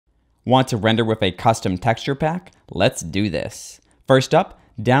Want to render with a custom texture pack? Let's do this. First up,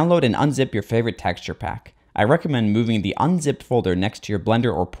 download and unzip your favorite texture pack. I recommend moving the unzipped folder next to your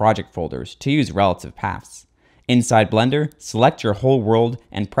Blender or project folders to use relative paths. Inside Blender, select your whole world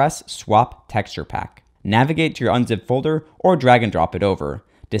and press Swap Texture Pack. Navigate to your unzipped folder or drag and drop it over.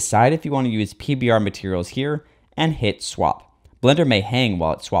 Decide if you want to use PBR materials here and hit Swap. Blender may hang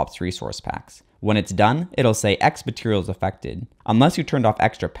while it swaps resource packs. When it's done, it'll say X materials affected. Unless you turned off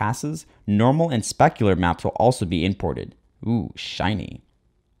extra passes, normal and specular maps will also be imported. Ooh, shiny.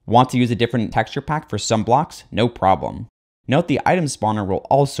 Want to use a different texture pack for some blocks? No problem. Note the item spawner will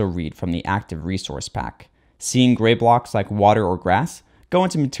also read from the active resource pack. Seeing gray blocks like water or grass? Go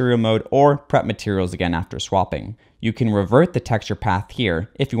into material mode or prep materials again after swapping. You can revert the texture path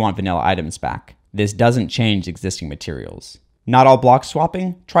here if you want vanilla items back. This doesn't change existing materials. Not all block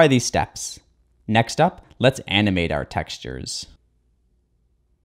swapping? Try these steps. Next up, let's animate our textures.